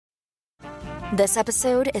This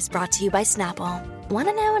episode is brought to you by Snapple. Want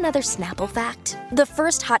to know another Snapple fact? The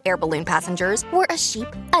first hot air balloon passengers were a sheep,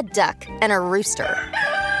 a duck, and a rooster.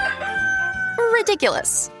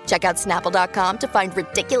 Ridiculous. Check out Snapple.com to find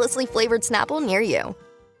ridiculously flavored Snapple near you.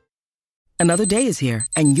 Another day is here,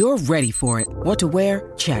 and you're ready for it. What to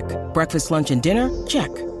wear? Check. Breakfast, lunch, and dinner?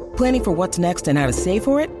 Check. Planning for what's next and how to save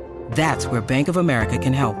for it? That's where Bank of America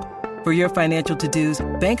can help. For your financial to-dos,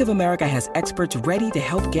 Bank of America has experts ready to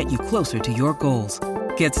help get you closer to your goals.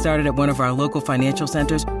 Get started at one of our local financial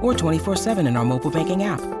centers or 24/7 in our mobile banking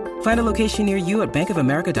app. Find a location near you at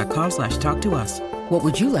bankofamerica.com/talktous. What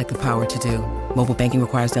would you like the power to do? Mobile banking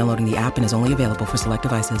requires downloading the app and is only available for select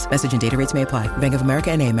devices. Message and data rates may apply. Bank of America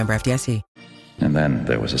N.A., member FDIC. And then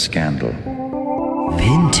there was a scandal.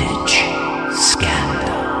 Vintage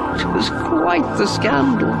scandal. It was quite the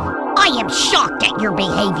scandal. I am shocked at your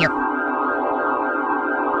behavior.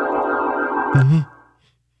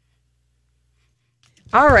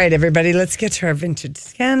 All right, everybody, let's get to our vintage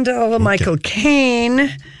scandal. Michael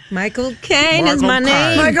Caine. Michael Caine is my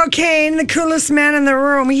name. Michael Caine, the coolest man in the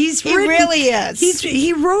room. He really is.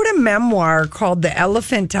 He wrote a memoir called The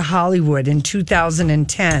Elephant to Hollywood in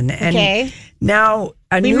 2010. And Okay. now...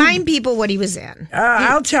 Remind people what he was in.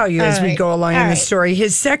 I'll tell you as we go along in the story.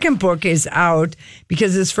 His second book is out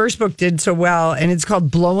because his first book did so well, and it's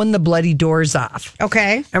called Blowing the Bloody Doors Off.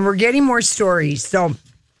 Okay. And we're getting more stories. So,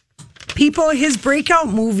 his breakout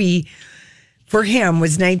movie for him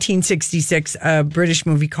was 1966, a British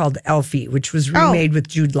movie called Elfie, which was remade with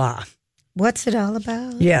Jude Law. What's it all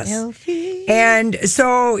about? Yes. Elfie? And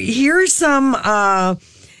so here's some...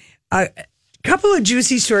 couple of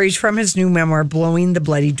juicy stories from his new memoir, Blowing the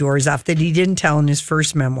Bloody Doors Off, that he didn't tell in his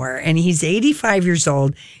first memoir. And he's 85 years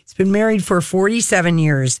old. He's been married for 47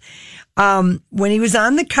 years. When he was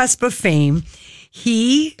on the cusp of fame,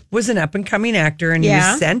 he was an up-and-coming actor, and he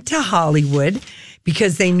was sent to Hollywood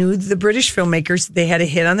because they knew the British filmmakers, they had a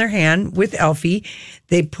hit on their hand with Elfie.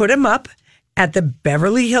 They put him up at the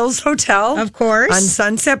Beverly Hills Hotel. Of course. On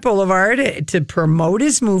Sunset Boulevard to promote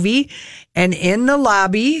his movie. And in the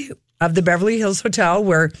lobby of the Beverly Hills Hotel,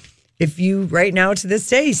 where if you right now to this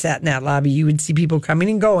day sat in that lobby, you would see people coming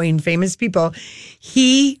and going, famous people.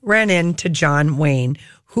 He ran into John Wayne,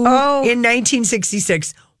 who in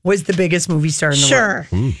 1966 was the biggest movie star in the world.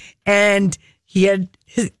 Sure. And he had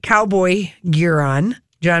his cowboy gear on,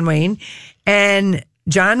 John Wayne. And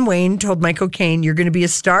John Wayne told Michael Caine, "You're going to be a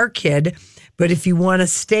star, kid, but if you want to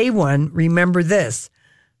stay one, remember this.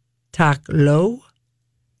 Talk low,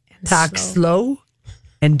 talk slow,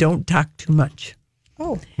 and don't talk too much."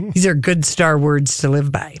 Oh. These are good star words to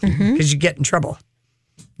live by because you get in trouble.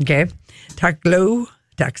 Okay? Talk low,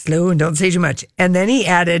 talk slow, and don't say too much. And then he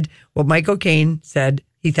added what Michael Caine said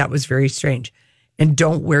he thought was very strange. And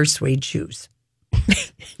don't wear suede shoes.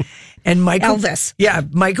 And Elvis. Yeah,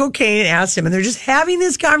 Michael Caine asked him, and they're just having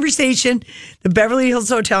this conversation, the Beverly Hills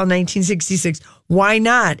Hotel in 1966. Why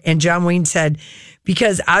not? And John Wayne said,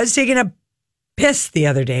 because I was taking a piss the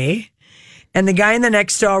other day, and the guy in the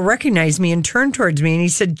next stall recognized me and turned towards me, and he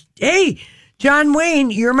said, "Hey, John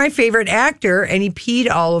Wayne, you're my favorite actor," and he peed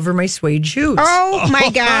all over my suede shoes. Oh, my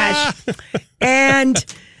gosh. And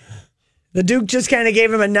the Duke just kind of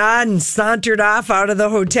gave him a nod and sauntered off out of the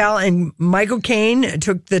hotel, and Michael Caine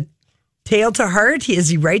took the tale to heart. As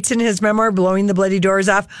he writes in his memoir, Blowing the Bloody Doors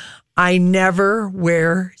Off, "I never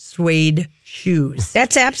wear suede shoes."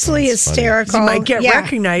 That's absolutely hysterical. You might get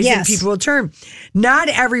recognized and people will turn. Not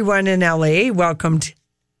everyone in LA welcomed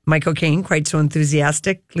Michael Caine quite so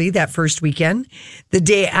enthusiastically that first weekend. The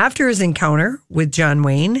day after his encounter with John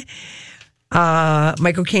Wayne,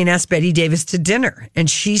 Michael Caine asked Betty Davis to dinner, and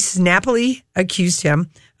she snappily accused him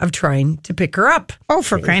of trying to pick her up. Oh,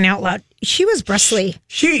 for crying out loud. She was bristly.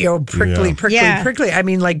 Prickly. I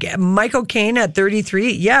mean, like Michael Caine at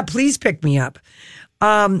 33. Yeah, please pick me up.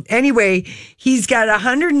 Anyway, he's got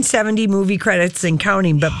 170 movie credits and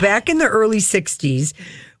counting, but back in the early 60s,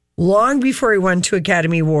 long before he won 2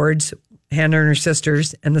 Academy Awards, Hannah and Her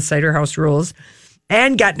Sisters and The Cider House Rules,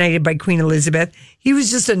 and got knighted by Queen Elizabeth, he was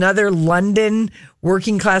just another London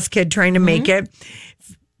working class kid trying to make it.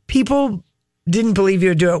 People didn't believe he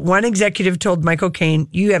would do it. One executive told Michael Caine,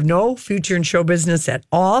 "You have no future in show business at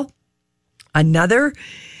all." Another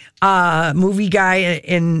movie guy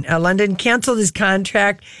in London canceled his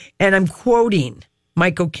contract, and I'm quoting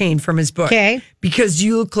Michael Caine from his book. Okay. "Because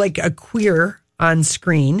you look like a queer on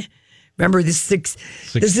screen." Remember, this is in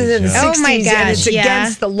the 60s, Oh my gosh, and it's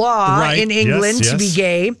against the law in England to be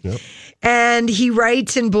gay. Yep. And he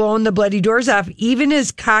writes in Blowing the Bloody Doors Off, even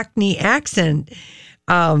his Cockney accent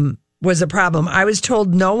was a problem. "I was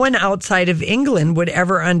told no one outside of England would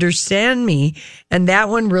ever understand me, and that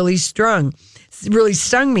one really strung. really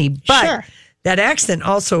stung me. But Sure. that accent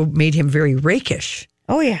also made him very rakish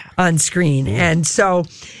Oh, yeah. on screen. And so,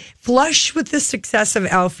 flush with the success of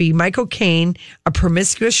Alfie, Michael Caine, a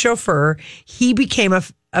promiscuous chauffeur, he became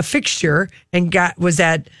a fixture and was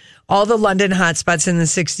at all the London hotspots in the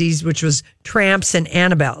 60s, which was Tramps and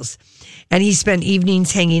Annabelle's. And he spent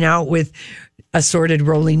evenings hanging out with assorted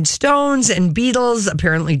Rolling Stones and Beatles.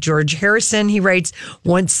 Apparently, George Harrison, he writes,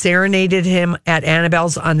 once serenaded him at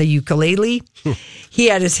Annabelle's on the ukulele. He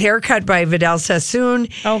had his hair cut by Vidal Sassoon.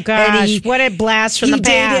 Oh, gosh. What a blast from the past.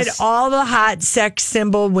 He dated all the hot sex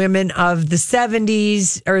symbol women of the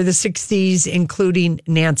 70s or the 60s, including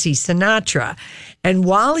Nancy Sinatra. And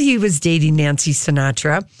while he was dating Nancy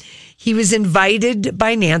Sinatra, he was invited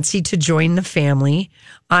by Nancy to join the family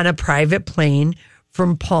on a private plane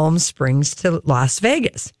from Palm Springs to Las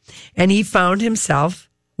Vegas. And he found himself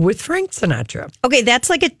with Frank Sinatra. Okay, that's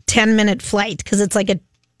like a 10-minute flight because it's like a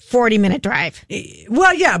 40-minute drive.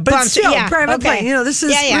 Well, yeah, but still, private plane. You know, this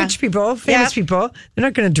is Yeah. rich people, famous people. They're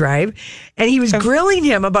not going to drive. And he was grilling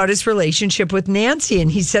him about his relationship with Nancy.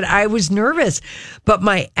 And he said, I was nervous, but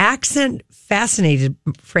my accent fascinated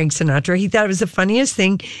Frank Sinatra. He thought it was the funniest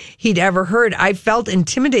thing he'd ever heard. I felt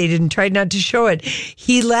intimidated and tried not to show it.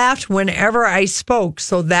 He laughed whenever I spoke,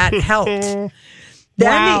 so that helped.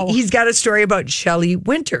 Then he's got a story about Shelley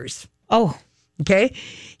Winters. Oh. Okay.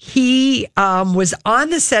 He was on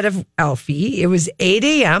the set of Alfie. It was 8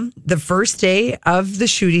 a.m., the first day of the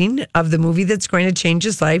shooting of the movie that's going to change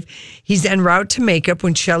his life. He's en route to makeup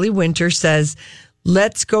when Shelley Winters says,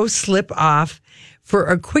 let's go slip off for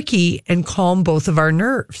a quickie and calm both of our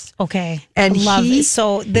nerves. Okay. And love it.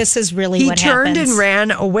 So this is really what turned happens. and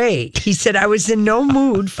ran away. He said, I was in no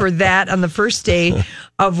mood for that on the first day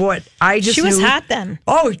of what I just She was knew. hot then.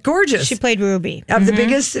 Oh, gorgeous. She played Ruby. Of the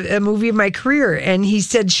biggest movie of my career. And he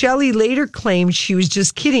said Shelley later claimed she was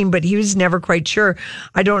just kidding, but he was never quite sure.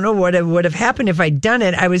 I don't know what would have happened if I'd done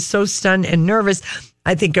it. I was so stunned and nervous.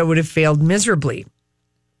 I think I would have failed miserably.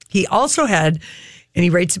 He also had, and he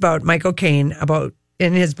writes about Michael Caine, about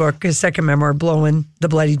in his book, his second memoir, Blowing the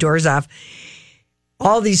Bloody Doors Off.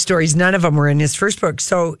 All these stories, none of them were in his first book.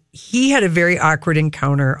 So he had a very awkward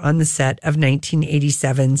encounter on the set of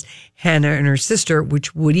 1987's Hannah and Her Sister,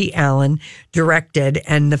 which Woody Allen directed,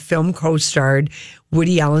 and the film co-starred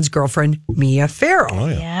Woody Allen's girlfriend, Mia Farrow. Oh,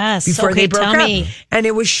 yeah. Yes. Before they broke tell up. me. And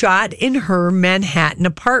it was shot in her Manhattan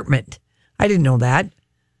apartment. I didn't know that.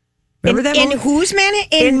 Remember that In movie? whose man?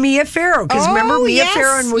 In Mia Farrow. Because remember, Mia yes,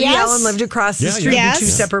 Farrow and Woody yes. Allen lived across the Yeah, street yeah. in two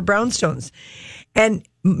Yes. separate brownstones. And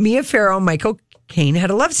Mia Farrow and Michael Caine had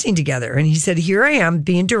a love scene together. And he said, here I am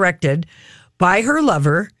being directed by her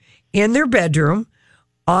lover in their bedroom,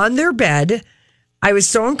 on their bed. I was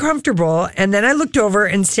so uncomfortable. And then I looked over,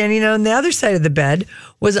 and standing on the other side of the bed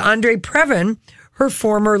was Andre Previn, her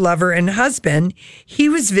former lover and husband. He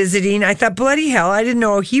was visiting. I thought, bloody hell, I didn't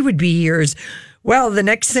know he would be here. Well, the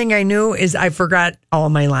next thing I knew is I forgot all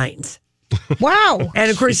my lines. Wow. And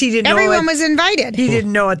of course, he didn't know. Everyone was invited. He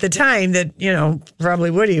didn't know at the time that, probably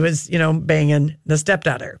Woody was, banging the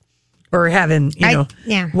stepdaughter or having,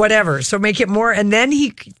 whatever. So make it more. And then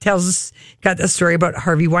he got a story about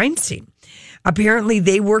Harvey Weinstein. Apparently,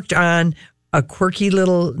 they worked on a quirky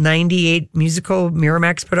little 98 musical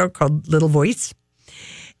Miramax put out called Little Voice.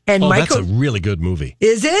 And Michael, that's a really good movie.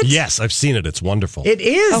 Is it? Yes, I've seen it. It's wonderful. It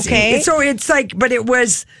is. Okay. So it's like, but it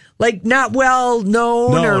was like not well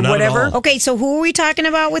known or not whatever. at all. Okay, so who are we talking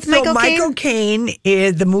about with Michael Caine? Michael Caine,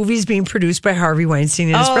 the movie's being produced by Harvey Weinstein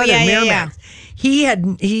and his brother, Miramax. He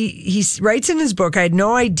writes in his book, I had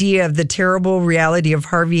no idea of the terrible reality of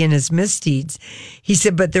Harvey and his misdeeds. He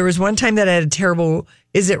said, but there was one time that I had a terrible,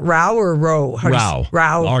 is it row or row?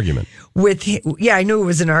 Row. Argument. I knew it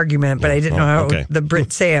was an argument, but I didn't know how the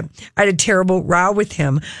Brits say it. I had a terrible row with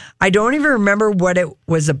him. I don't even remember what it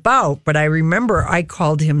was about, but I remember I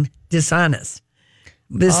called him dishonest.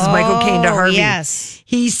 This is Michael Caine to Harvey. Yes.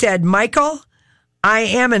 He said, Michael, I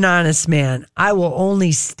am an honest man. I will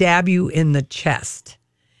only stab you in the chest.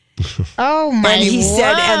 Oh, my And he word.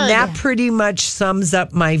 said, and that pretty much sums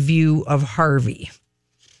up my view of Harvey.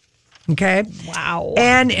 Okay. Wow.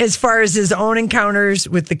 And as far as his own encounters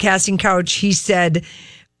with the casting couch, he said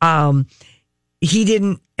he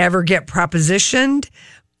didn't ever get propositioned,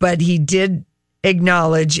 but he did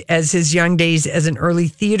acknowledge as his young days as an early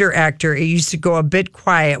theater actor, it used to go a bit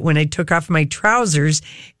quiet when I took off my trousers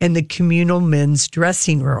in the communal men's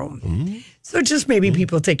dressing room. Mm-hmm. So just maybe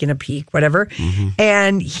people taking a peek, whatever. Mm-hmm.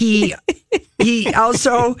 And he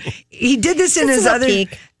also did this in his other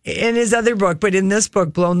peek. In his other book, but in this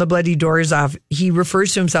book, Blown the Bloody Doors Off, he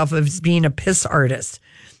refers to himself as being a piss artist,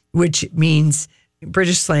 which means,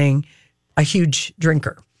 British slang, a huge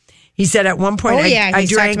drinker. He said at one point, I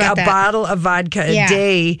drank a bottle of vodka a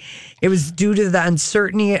day. It was due to the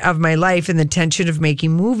uncertainty of my life and the tension of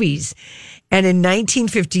making movies. And in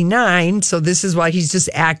 1959, so this is why he's just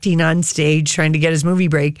acting on stage, trying to get his movie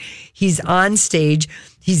break. He's on stage.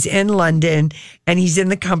 He's in London, and he's in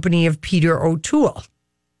the company of Peter O'Toole.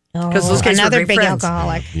 Because those guys another were great big friends.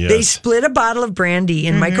 alcoholic. Yes. They split a bottle of brandy,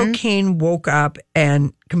 and Michael Caine woke up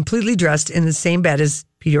and completely dressed in the same bed as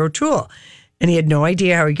Peter O'Toole. And he had no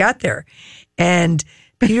idea how he got there. And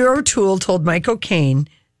Peter O'Toole told Michael Caine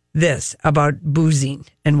this about boozing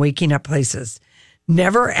and waking up places.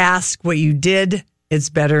 Never ask what you did.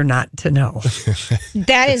 It's better not to know.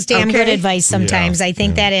 That is damn good advice sometimes. I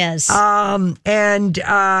think that is. And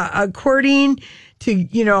according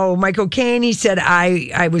to, Michael Caine, he said,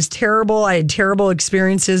 I was terrible. I had terrible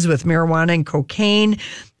experiences with marijuana and cocaine.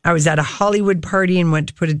 I was at a Hollywood party and went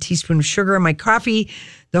to put a teaspoon of sugar in my coffee.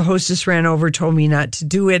 The hostess ran over, told me not to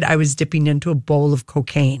do it. I was dipping into a bowl of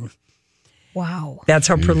cocaine. Wow. That's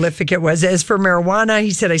how prolific it was. As for marijuana,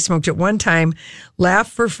 he said, I smoked it one time,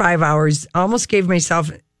 laughed for 5 hours, almost gave myself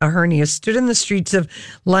a hernia, stood in the streets of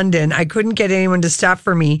London. I couldn't get anyone to stop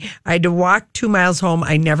for me. I had to walk 2 miles home.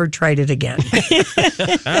 I never tried it again.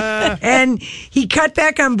 And he cut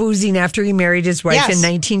back on boozing after he married his wife in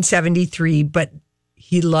 1973, but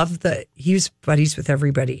he was buddies with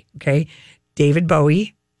everybody. Okay. David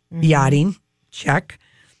Bowie, yachting, check.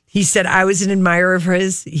 He said, I was an admirer of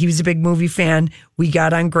his. He was a big movie fan. We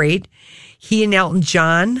got on great. He and Elton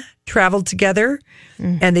John traveled together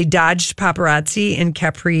and they dodged paparazzi in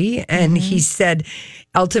Capri. And he said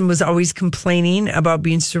Elton was always complaining about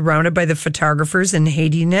being surrounded by the photographers and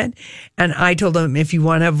hating it. And I told him, if you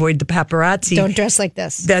want to avoid the paparazzi, don't dress like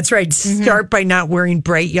this. That's right. Start by not wearing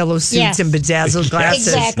bright yellow suits and bedazzled glasses.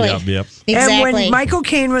 Exactly. Yep. And when Michael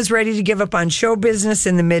Caine was ready to give up on show business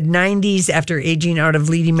in the mid-90s after aging out of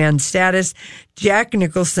leading man status, Jack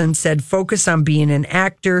Nicholson said, focus on being an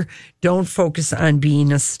actor. Don't focus on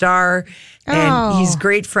being a star. And he's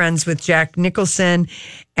great friends with Jack Nicholson.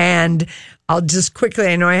 And I'll just quickly,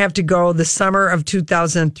 I know I have to go. The summer of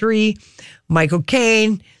 2003, Michael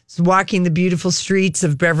Caine is walking the beautiful streets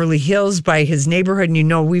of Beverly Hills by his neighborhood. And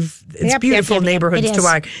it's beautiful neighborhoods to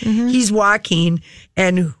walk. He's walking,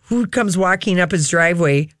 and who comes walking up his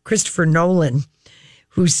driveway? Christopher Nolan,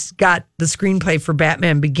 who's got the screenplay for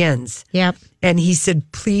Batman Begins. Yep. And he said,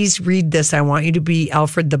 please read this. I want you to be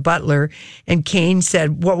Alfred the butler. And Caine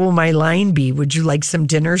said, what will my line be? Would you like some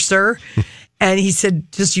dinner, sir? And he said,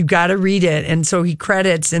 you got to read it. And so he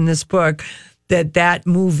credits in this book that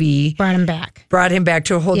movie brought him back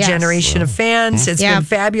to a whole generation of fans. It's been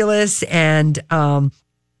fabulous. And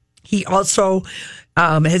he also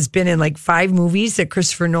has been in like 5 movies that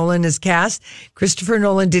Christopher Nolan has cast. Christopher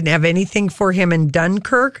Nolan didn't have anything for him in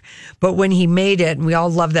Dunkirk, but when he made it, and we all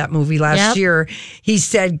loved that movie last year, he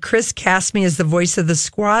said, Chris cast me as the voice of the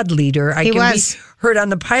squad leader. I can be heard on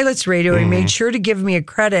the pilot's radio. He made sure to give me a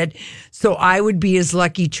credit so I would be his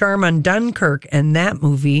lucky charm on Dunkirk. And that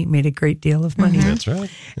movie made a great deal of money. That's right.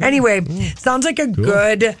 Anyway, sounds like a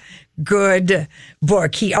good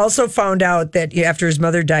book. He also found out that after his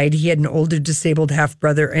mother died, he had an older disabled half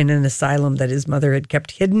brother in an asylum that his mother had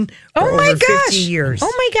kept hidden for over 50 years.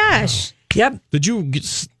 Oh my gosh. Yep. Did you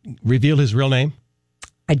reveal his real name?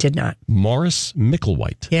 I did not. Morris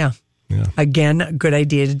Micklewhite. Yeah. Again, a good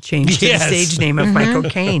idea to change to the stage name of Michael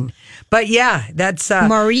Caine. But yeah, that's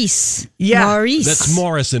Maurice. Yeah. Maurice. That's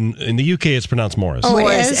Morris. In the UK, it's pronounced Morris. Oh,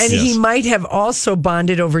 Morris. it is? And he might have also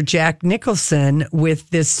bonded over Jack Nicholson with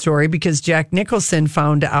this story because Jack Nicholson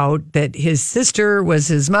found out that his sister was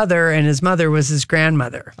his mother and his mother was his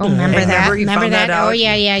grandmother. Oh, remember that? He found that out? Oh,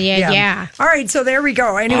 yeah. All right, so there we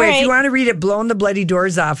go. Anyway, if you want to read it, Blowing the Bloody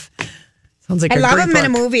Doors Off. Sounds like I a love great him in a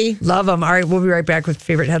book. movie. Love him. All right, we'll be right back with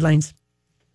favorite headlines.